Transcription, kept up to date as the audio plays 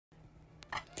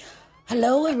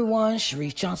Hello, everyone.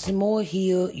 Sharice Johnson Moore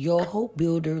here, your hope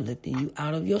builder, lifting you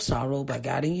out of your sorrow by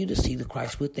guiding you to see the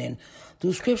Christ within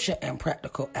through scripture and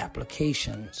practical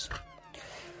applications.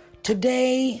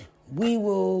 Today, we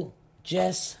will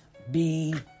just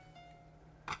be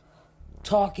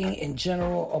talking in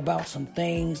general about some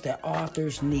things that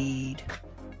authors need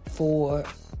for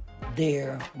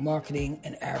their marketing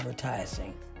and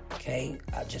advertising. Okay,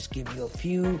 I'll just give you a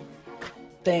few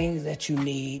things that you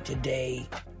need today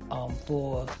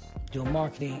for your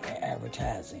marketing and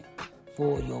advertising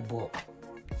for your book.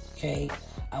 Okay,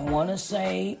 I want to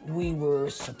say we were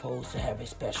supposed to have a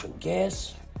special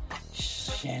guest,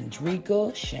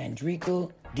 Chandrika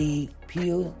D.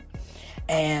 Peel,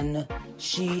 and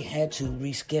she had to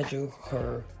reschedule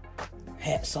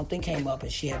something came up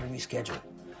and she had to reschedule.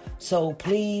 So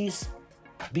please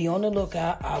be on the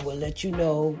lookout. I will let you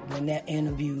know when that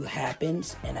interview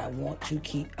happens, and I will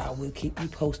keep you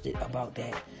posted about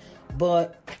that.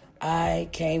 But I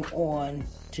came on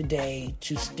today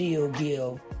to still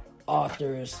give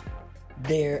authors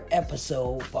their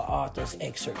episode for Authors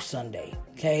Excerpt Sunday.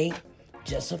 Okay?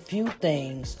 Just a few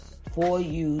things for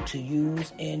you to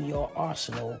use in your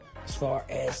arsenal as far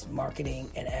as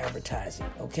marketing and advertising.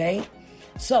 Okay?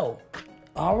 So,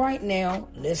 all right now,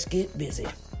 let's get busy.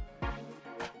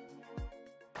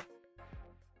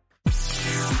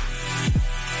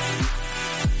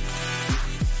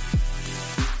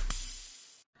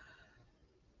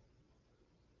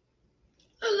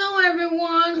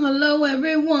 Hello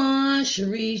everyone.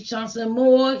 Sharice Johnson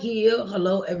Moore here.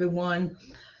 Hello everyone.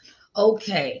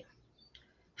 Okay,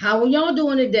 how are y'all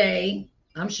doing today?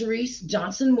 I'm Sharice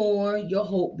Johnson Moore, your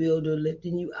hope builder,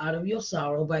 lifting you out of your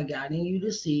sorrow by guiding you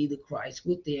to see the Christ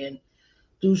within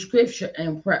through scripture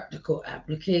and practical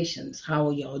applications. How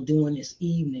are y'all doing this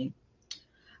evening?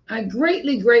 I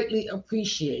greatly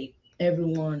appreciate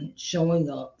everyone showing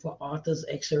up for Authors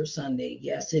Excerpt Sunday.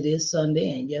 Yes, it is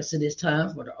Sunday, and yes, it is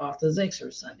time for the Authors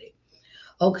Excerpt Sunday.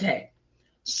 Okay,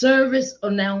 service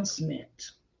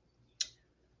announcement.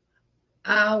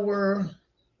 Our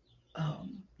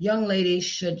young lady,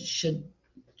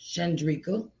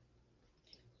 Chandrika,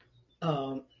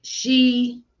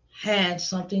 she had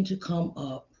something to come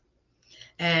up,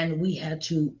 and we had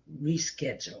to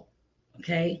reschedule.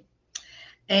 Okay,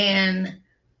 and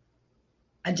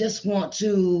I just want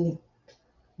to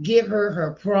give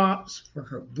her props for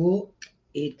her book.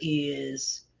 It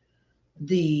is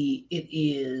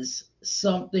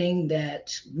something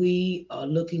that we are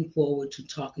looking forward to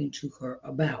talking to her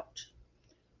about.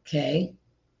 Okay?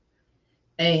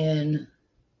 And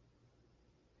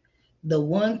the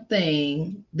one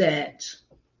thing that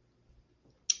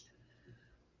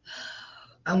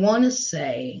I want to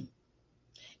say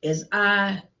is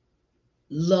I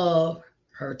love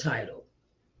her title.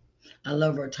 I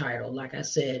love her title. Like I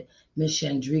said, Miss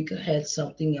Chandrika had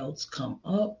something else come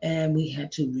up and we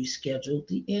had to reschedule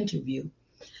the interview.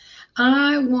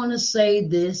 I want to say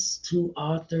this to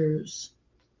authors.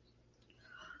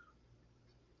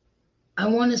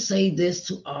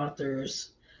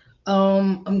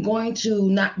 I'm going going to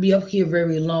not be up here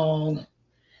very long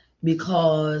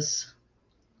because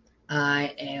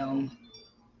I am,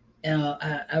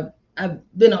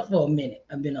 I've been up for a minute.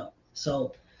 I've been up.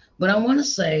 So, but I want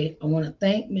to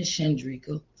thank Miss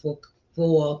Chandrika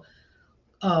for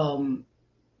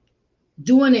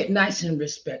doing it nice and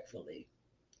respectfully.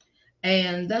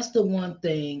 And that's the one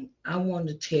thing I want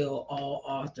to tell all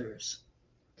authors.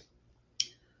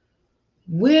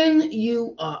 When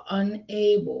you are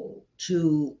unable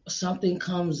to, something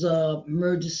comes up,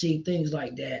 emergency, things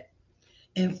like that,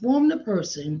 inform the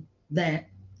person that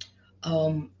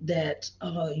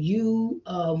you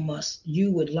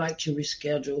would like to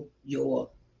reschedule your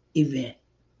event.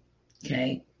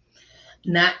 Okay.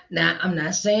 Now I'm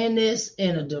not saying this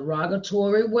in a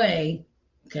derogatory way.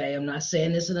 Okay, I'm not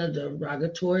saying this in a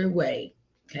derogatory way.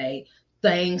 Okay,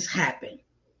 things happen.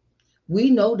 We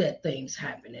know that things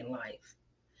happen in life.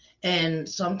 And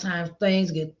sometimes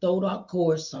things get thrown off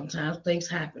course. Sometimes things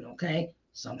happen, okay?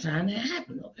 Sometimes it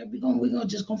happens, okay? We're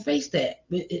gonna face that,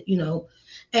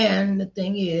 And the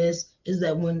thing is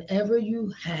that whenever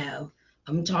you have,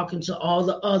 I'm talking to all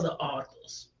the other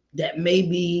authors that may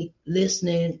be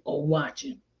listening or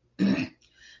watching.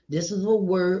 This is a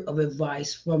word of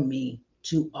advice from me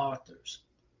to authors.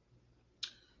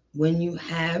 When you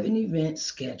have an event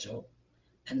scheduled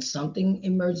and something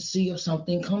emergency or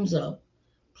something comes up,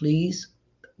 please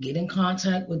get in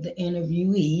contact with the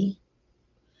interviewee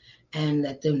and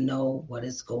let them know what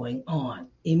is going on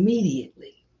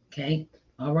immediately. Okay?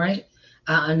 All right?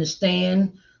 I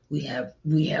understand we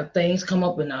have things come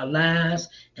up in our lives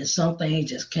and some things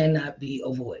just cannot be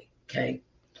avoided. Okay?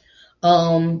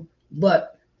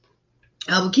 But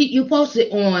I will keep you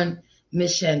posted on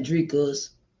Miss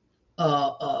Chandrika's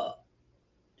her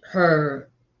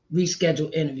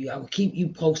rescheduled interview. I will keep you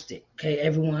posted. Okay,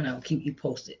 everyone, I will keep you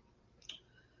posted.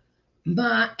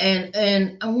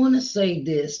 And I want to say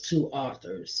this to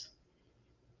authors.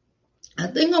 I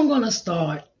think I'm going to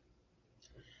start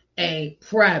a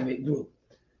private group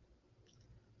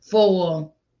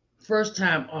for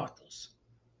first-time authors.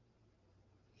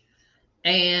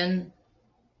 And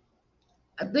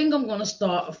I think I'm going to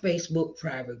start a Facebook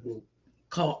private group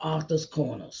called Authors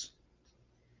Corners,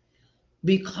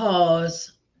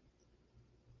 because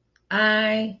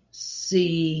I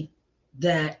see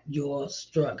that you're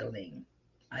struggling.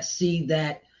 I see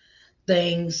that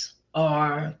things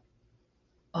are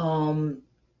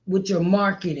with your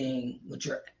marketing, with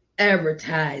your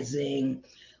advertising,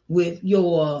 with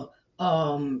your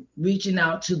reaching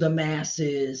out to the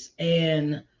masses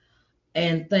and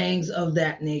things of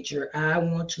that nature. I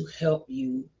want to help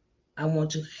you. I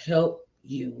want to help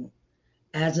you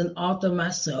as an author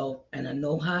myself, and I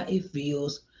know how it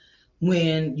feels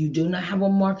when you do not have a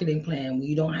marketing plan, when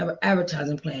you don't have an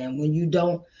advertising plan, when you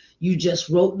just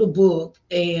wrote the book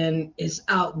and it's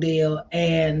out there,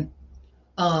 and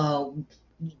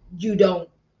you don't,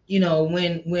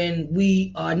 when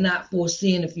we are not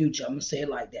foreseeing the future, I'm gonna say it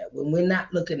like that. When we're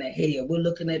not looking ahead, we're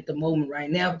looking at the moment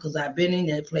right now, because I've been in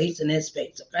that place and that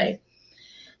space, okay?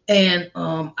 And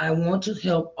I want to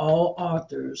help all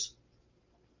authors.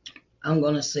 I'm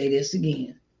gonna say this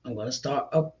again. I'm gonna start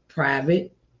a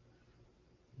private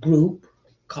group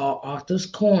called Authors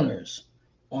Corners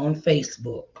on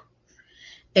Facebook.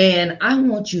 And I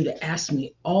want you to ask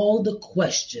me all the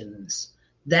questions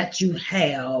that you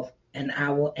have, and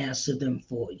I will answer them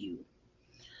for you.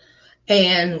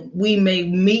 And we may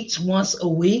meet once a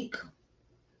week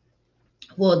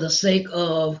for the sake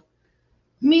of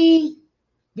me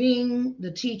being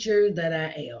the teacher that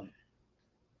I am.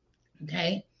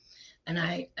 Okay? And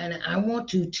I want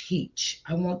to teach.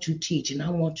 I want to teach, and I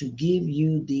want to give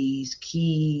you these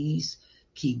keys,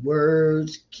 key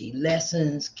words, key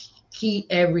lessons, key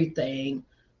everything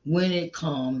when it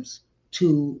comes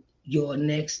to your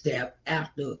next step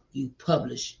after you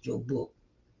publish your book.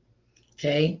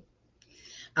 Okay?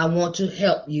 I want to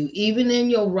help you even in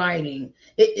your writing.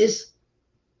 It is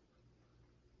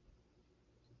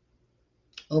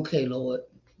okay, Lord.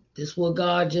 This is what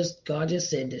God just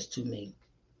said this to me.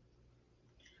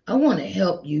 I want to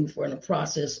help you for the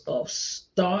process of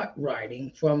start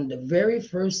writing from the very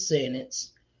first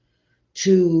sentence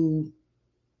to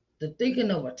the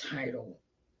thinking of a title,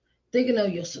 thinking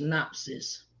of your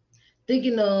synopsis,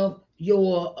 thinking of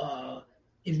your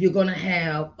if you're going to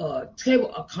have a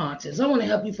table of contents. I want to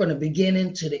help you from the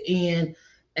beginning to the end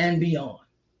and beyond.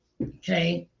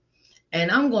 Okay?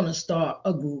 And I'm going to start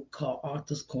a group called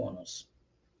Authors Corners.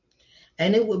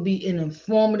 And it will be an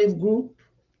informative group.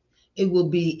 It will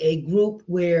be a group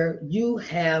where you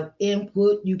have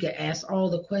input. You can ask all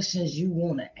the questions you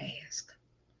want to ask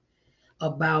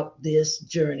about this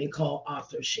journey called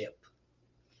authorship.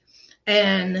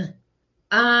 And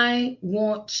I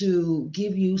want to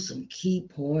give you some key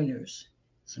pointers.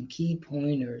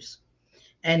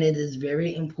 And it is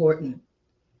very important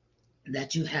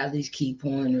that you have these key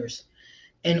pointers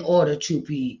in order to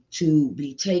be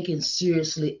taken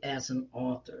seriously as an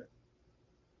author.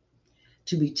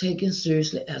 To be taken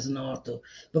seriously as an author,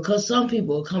 because some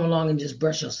people will come along and just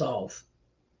brush us off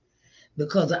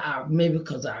because of our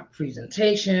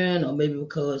presentation, or maybe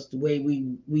because the way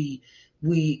we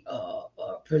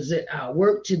present our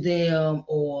work to them,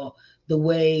 or the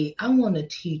way. I want to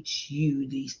teach you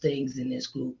these things in this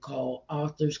group called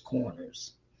Authors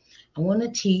Corners. I want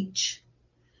to teach.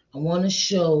 I want to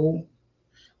show.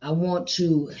 I want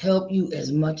to help you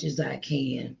as much as I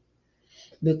can,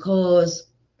 because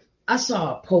I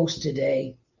saw a post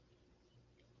today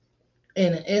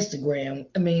in an Instagram,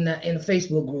 in a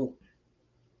Facebook group.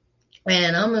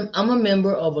 And I'm a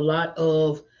member of a lot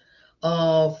of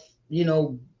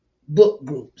book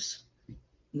groups,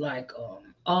 like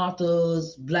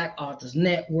authors, Black Authors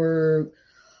Network,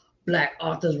 Black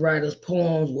Authors Writers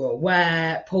Poems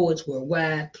Worldwide, Poets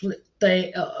Worldwide,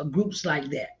 groups like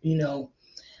that,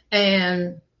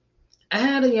 And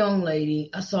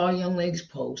I saw a young lady's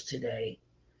post today.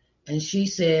 And she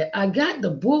said, I got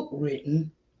the book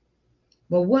written,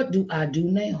 but what do I do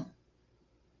now?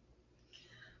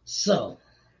 So,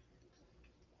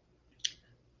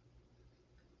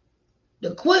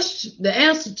 the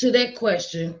answer to that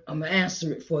question, I'm going to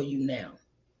answer it for you now.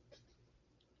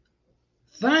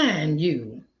 Find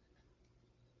you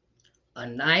a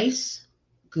nice,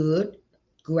 good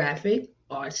graphic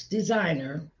arts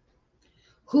designer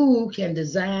who can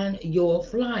design your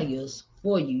flyers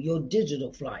for you, your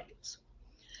digital flyers.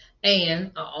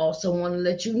 And I also want to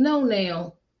let you know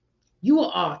now, you're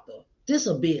an author. This is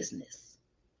a business.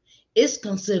 It's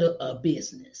considered a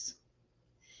business.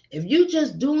 If you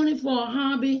just doing it for a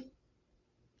hobby,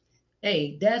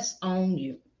 hey, that's on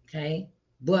you, okay?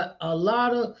 But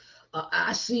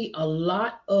I see a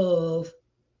lot of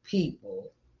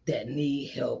people that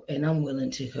need help, and I'm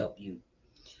willing to help you.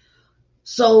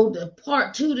 So the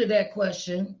part 2 to that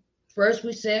question, first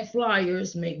we said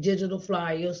flyers, make digital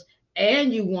flyers,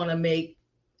 and you want to make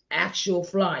actual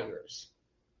flyers.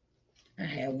 I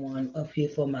have one up here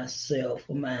for myself,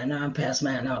 for mine. I'm past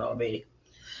mine out already.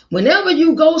 Whenever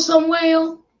you go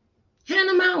somewhere, hand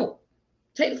them out.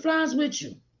 Take the flyers with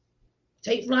you.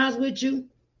 Take flyers with you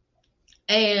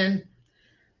and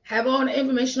have all the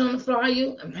information on the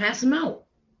flyer and pass them out.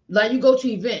 Like you go to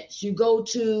events, you go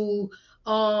to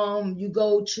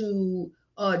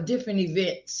different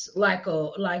events like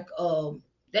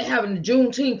they're having the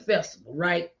Juneteenth festival,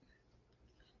 right?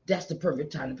 That's the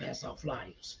perfect time to pass out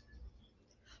flyers.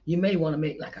 You may want to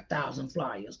make like 1,000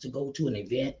 flyers to go to an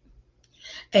event,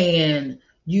 and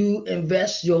when you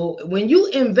invest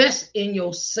in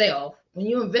yourself, when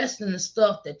you invest in the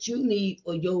stuff that you need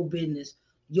for your business,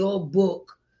 your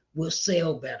book will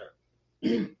sell better.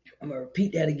 I'm going to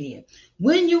repeat that again.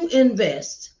 When you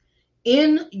invest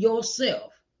in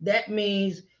yourself, that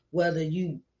means whether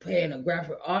you paying a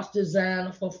graphic arts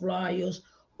designer for flyers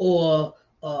or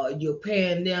you're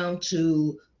paying them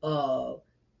to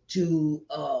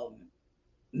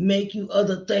make you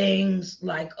other things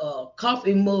like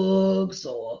coffee mugs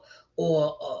or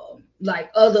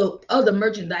like other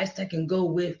merchandise that can go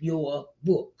with your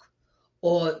book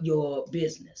or your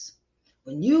business.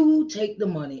 When you take the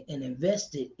money and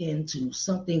invest it into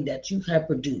something that you have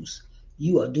produced,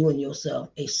 you are doing yourself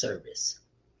a service.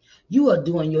 You are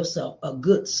doing yourself a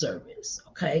good service,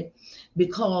 okay?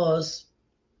 Because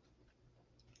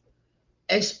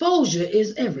exposure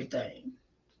is everything.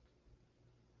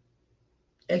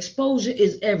 Exposure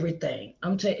is everything.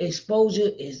 I'm telling you,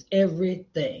 exposure is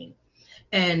everything.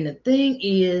 And the thing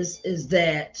is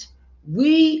that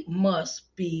we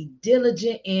must be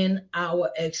diligent in our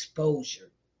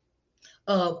exposure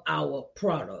of our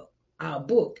product. Our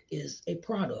book is a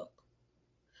product.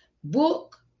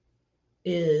 Book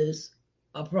is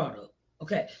a product.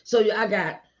 Okay, so I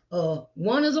got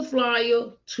 1 is a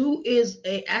flyer, 2 is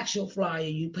a actual flyer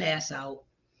you pass out.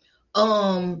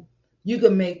 You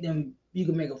can make a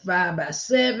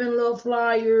 5x7 little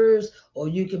flyers, or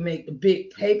you can make the big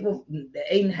paper, the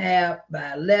 8.5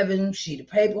 by 11 sheet of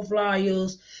paper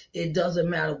flyers. It doesn't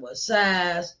matter what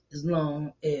size, as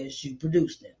long as you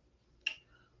produce them.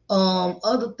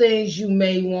 Other things you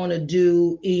may want to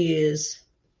do is,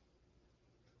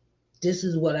 this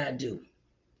is what I do.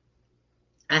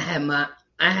 I have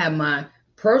my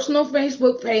personal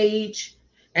Facebook page,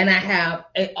 and I have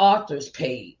an author's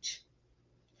page.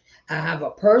 I have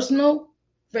a personal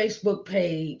Facebook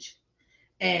page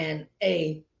and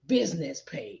a business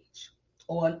page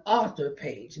or an author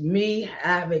page. Me,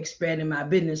 I've expanded my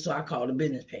business, so I call it a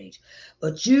business page.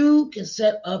 But you can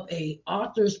set up a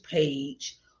author's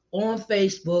page on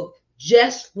Facebook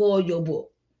just for your book.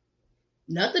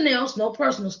 Nothing else, no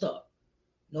personal stuff.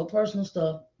 No personal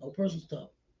stuff, no personal stuff.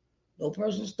 No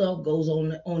personal stuff goes on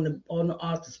the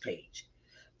author's page.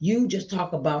 You just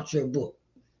talk about your book.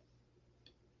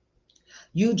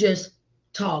 You just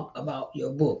talk about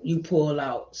your book. You pull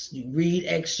out, you read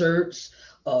excerpts,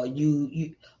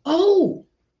 okay,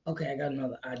 I got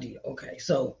another idea. Okay,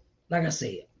 so like I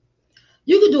said,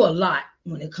 you can do a lot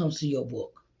when it comes to your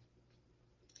book.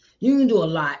 You can do a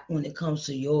lot when it comes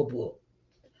to your book.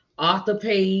 Author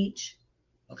page,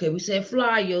 okay, we said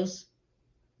flyers,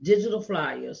 digital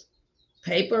flyers,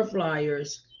 paper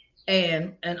flyers,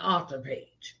 and an author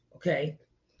page, okay?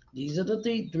 These are the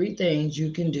three things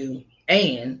you can do.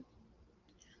 And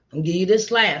I'm going to give you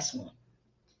this last one.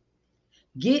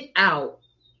 Get out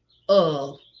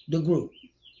of the group.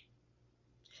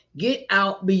 Get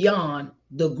out beyond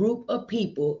the group of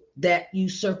people that you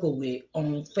circle with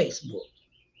on Facebook.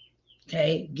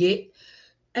 Okay?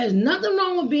 There's nothing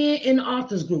wrong with being in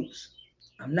authors groups.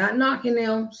 I'm not knocking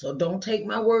them, so don't take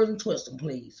my words and twist them,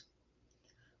 please.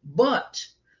 But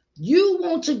you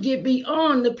want to get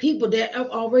beyond the people that are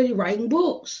already writing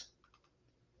books.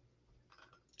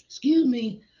 Excuse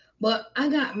me, but I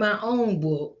got my own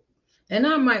book, and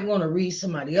I might want to read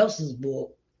somebody else's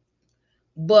book.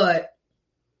 But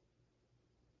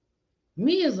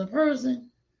me as a person,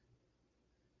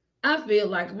 I feel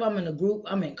like if I'm in a group,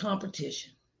 I'm in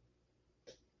competition.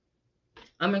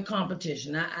 I'm in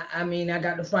competition. I mean, I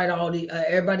got to fight all the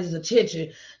everybody's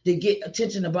attention to get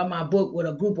attention about my book with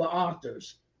a group of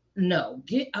authors. No,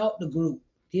 get out the group.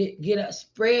 Get out,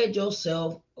 spread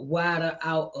yourself wider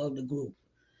out of the group.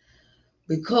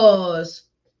 Because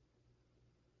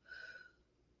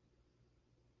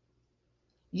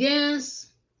yes,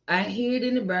 I hear it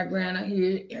in the background. I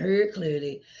hear it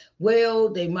clearly. Well,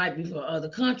 they might be from other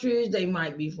countries. They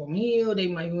might be from here. They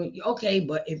might be okay.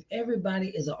 But if everybody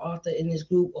is an author in this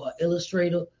group or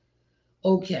illustrator,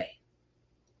 okay.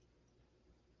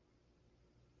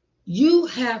 You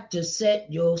have to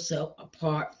set yourself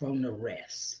apart from the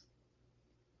rest.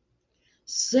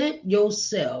 Set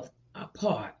yourself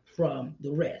apart from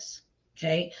the rest.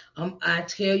 Okay. I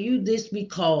tell you this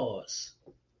because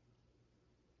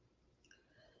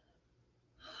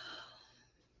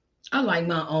I like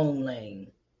my own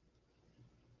lane.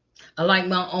 I like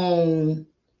my own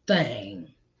thing.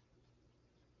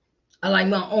 I like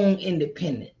my own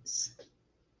independence.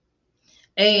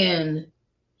 And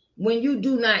when you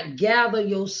do not gather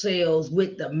yourselves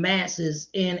with the masses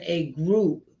in a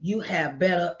group, you have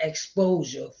better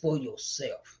exposure for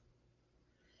yourself.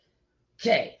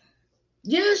 Okay.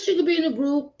 Yes, you can be in a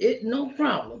group. No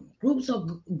problem. Groups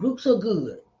are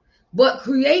good. But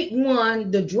create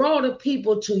one to draw the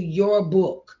people to your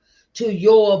book.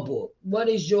 What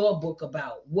is your book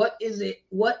about? What is it?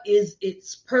 What is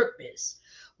its purpose?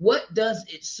 What does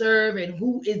it serve and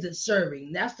who is it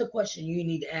serving? That's the question you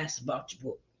need to ask about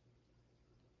your book.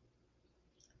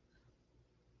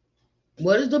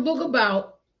 What is the book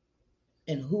about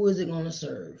and who is it going to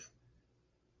serve?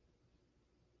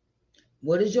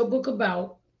 What is your book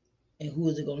about and who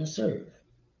is it going to serve?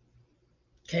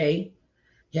 Okay?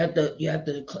 You have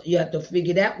to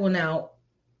figure that one out.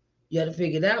 You have to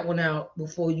figure that one out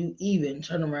before you even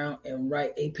turn around and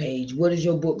write a page. What is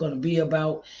your book going to be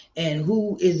about, and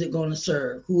who is it going to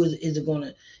serve? Who is it going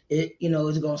to? Is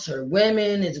it going to serve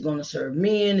women? Is it going to serve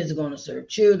men? Is it going to serve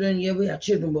children? Yeah, we have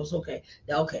children books. Okay,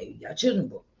 you got children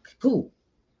book. Cool.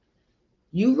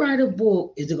 You write a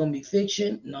book. Is it going to be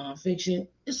fiction, nonfiction?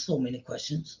 There's so many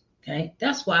questions. Okay,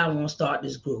 that's why I want to start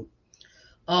this group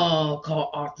called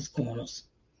Authors Corners.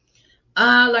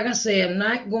 Like I said, I'm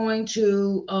not going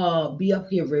to be up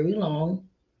here very long,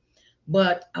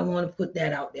 but I want to put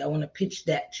that out there. I want to pitch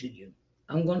that to you.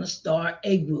 I'm going to start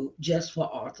a group just for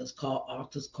authors called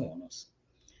Authors Corners.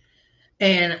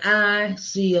 And I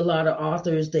see a lot of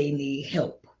authors, they need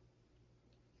help.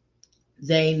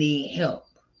 They need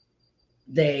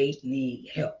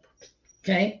help.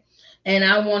 Okay? And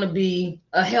I want to be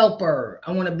a helper.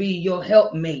 I want to be your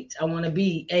helpmate. I want to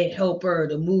be a helper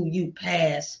to move you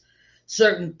past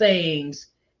certain things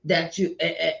that you,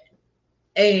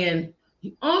 and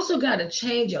you also got to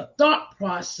change your thought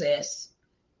process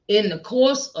in the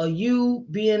course of you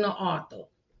being an author.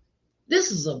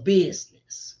 This is a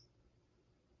business.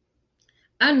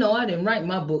 I know I didn't write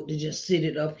my book to just sit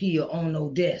it up here on no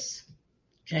desk.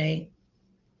 Okay.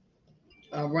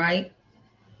 All right.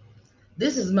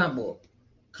 This is my book,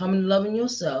 Coming to Loving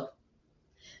Yourself.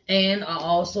 And I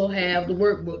also have the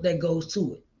workbook that goes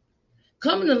to it.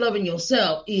 Coming to Loving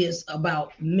Yourself is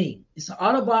about me. It's an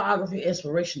autobiography,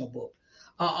 inspirational book.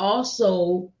 I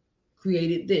also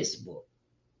created this book,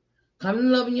 Coming to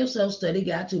Loving Yourself, Study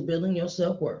Guide to Building Your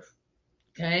Self-Worth.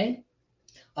 Okay.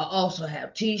 I also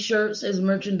have t-shirts as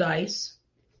merchandise.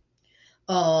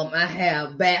 I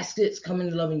have baskets,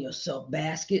 Coming to Loving Yourself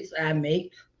baskets I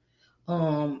make.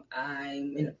 I'm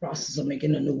in the process of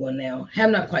making a new one now.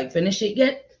 Have not quite finished it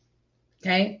yet.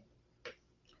 Okay.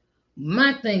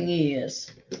 My thing is,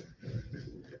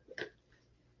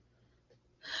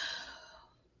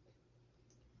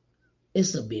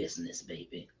 it's a business,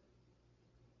 baby.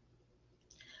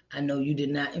 I know you did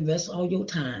not invest all your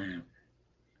time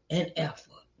and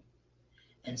effort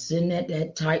and sitting at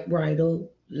that typewriter,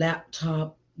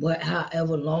 laptop,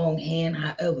 however longhand,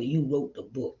 however you wrote the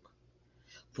book,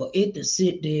 for it to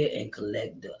sit there and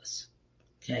collect dust.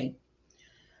 Okay.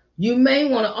 You may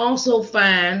want to also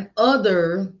find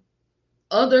other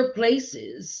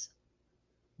places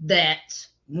that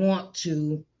want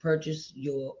to purchase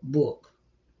your book.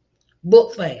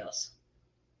 Book fairs.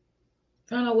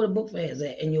 Find out where the book fair is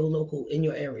at in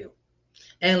your area.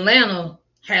 Atlanta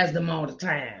has them all the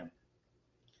time.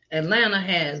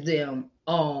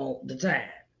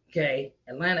 Okay?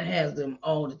 Atlanta has them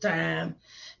all the time,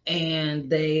 and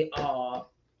they are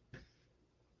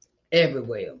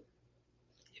everywhere.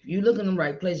 If you look in the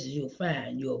right places, you'll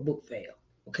find your book fair.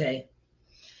 Okay?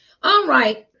 All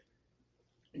right.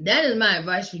 That is my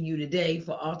advice for you today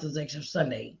for Authors Extra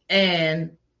Sunday.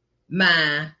 And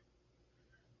my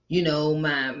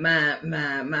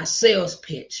my sales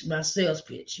pitch.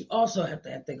 You also have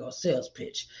to think of a sales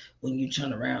pitch when you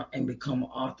turn around and become an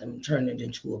author and turn it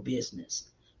into a business.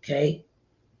 Okay?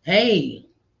 Hey,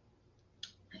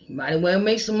 you might as well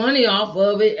make some money off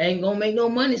of it. Ain't gonna make no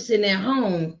money sitting at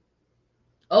home.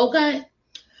 Okay?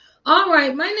 All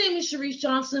right, my name is Sharice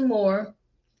Johnson Moore.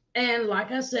 And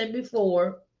like I said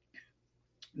before,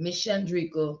 Miss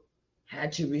Chandrika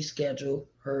had to reschedule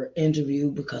her interview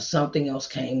because something else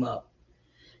came up.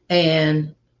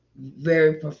 And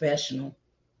very professional.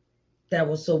 That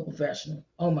was so professional.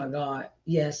 Oh my God.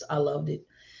 Yes, I loved it.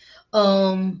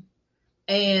 And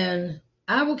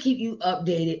I will keep you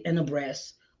updated and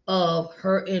abreast of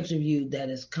her interview that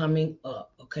is coming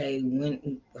up, okay?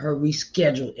 When her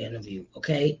rescheduled interview,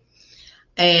 okay?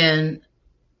 And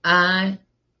I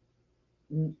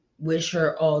wish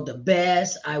her all the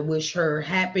best. I wish her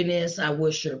happiness. I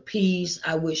wish her peace.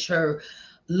 I wish her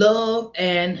love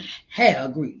and hair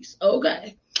grease.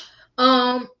 Okay.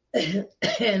 I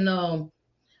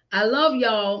love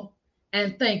y'all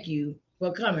and thank you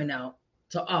for coming out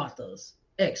to Authors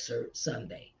Excerpt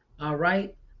Sunday. All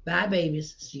right. Bye,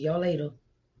 babies. See y'all later.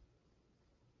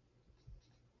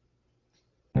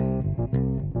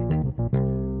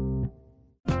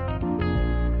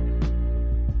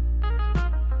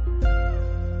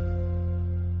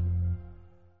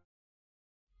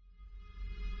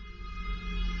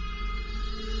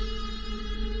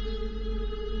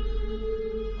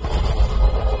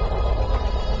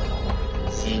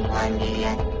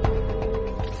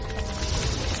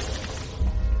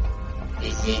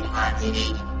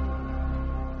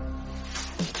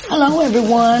 Hello,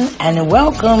 everyone, and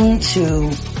welcome to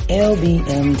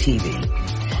LBM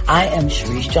TV. I am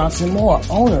Sharice Johnson Moore,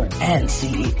 owner and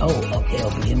CEO of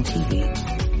LBM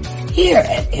TV. Here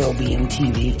at LBM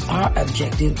TV, our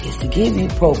objective is to give you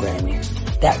programming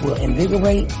that will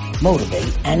invigorate,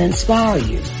 motivate, and inspire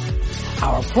you.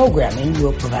 Our programming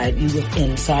will provide you with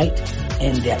insight,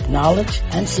 in-depth knowledge,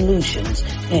 and solutions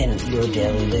in your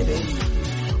daily living.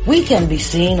 We can be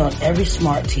seen on every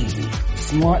smart TV,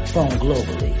 smartphone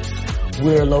globally.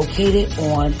 We're located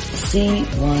on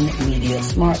C1 Media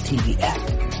Smart TV app,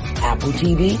 Apple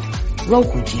TV,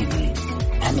 Roku TV,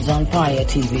 Amazon Fire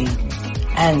TV,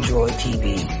 Android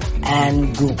TV,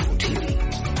 and Google TV.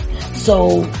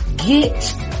 So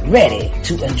get ready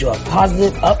to enjoy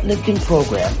positive, uplifting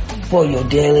program for your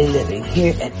daily living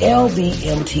here at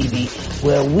LBM TV,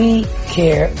 where we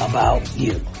care about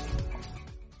you.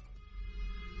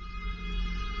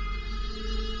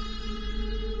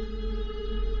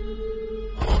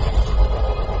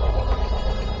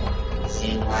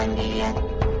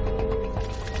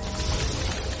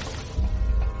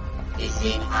 Is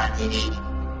it hard to